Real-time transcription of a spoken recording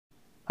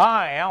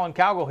Hi, Alan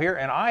Cowgill here,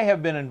 and I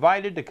have been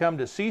invited to come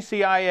to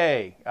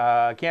CCIA.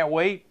 Can't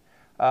wait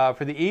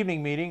for the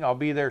evening meeting. I'll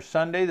be there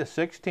Sunday the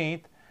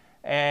 16th.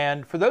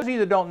 And for those of you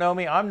that don't know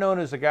me, I'm known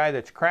as the guy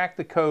that's cracked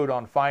the code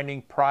on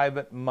finding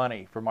private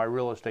money for my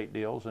real estate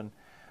deals. And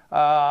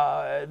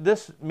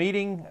this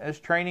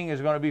training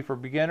is going to be for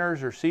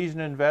beginners or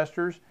seasoned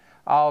investors.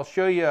 I'll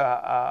show you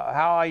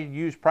how I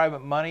use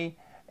private money,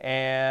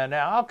 and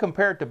I'll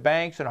compare it to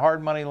banks and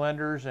hard money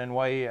lenders and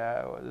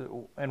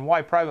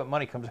why private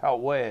money comes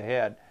out way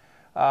ahead.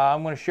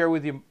 I'm going to share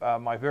with you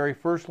my very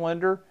first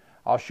lender.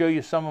 I'll show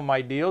you some of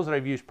my deals that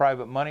I've used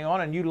private money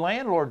on. And you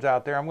landlords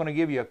out there, I'm going to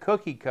give you a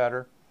cookie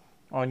cutter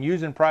on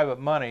using private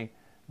money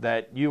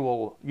that you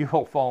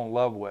will fall in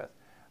love with.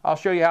 I'll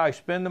show you how I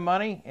spend the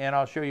money, and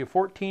I'll show you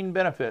 14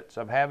 benefits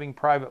of having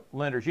private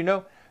lenders. You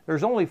know,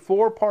 there's only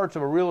 4 parts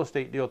of a real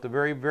estate deal at the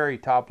very, very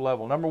top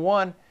level. Number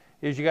 1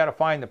 is you got to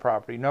find the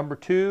property. Number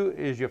 2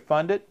 is you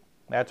fund it.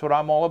 That's what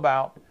I'm all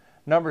about.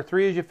 Number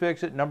 3 is you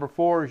fix it. Number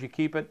 4 is you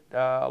keep it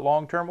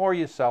long term or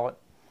you sell it.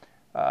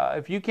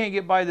 If you can't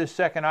get by this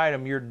second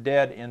item, you're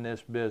dead in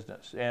this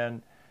business.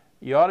 And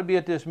you ought to be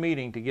at this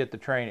meeting to get the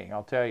training,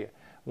 I'll tell you.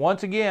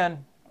 Once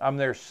again, I'm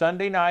there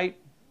Sunday night,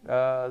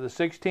 the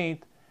 16th,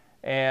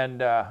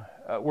 and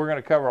we're going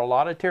to cover a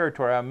lot of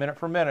territory. Minute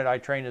for minute, I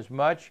train as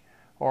much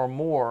or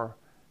more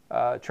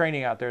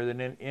training out there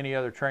than any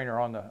other trainer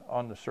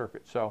on the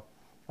circuit. So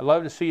I'd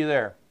love to see you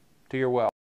there. To your well.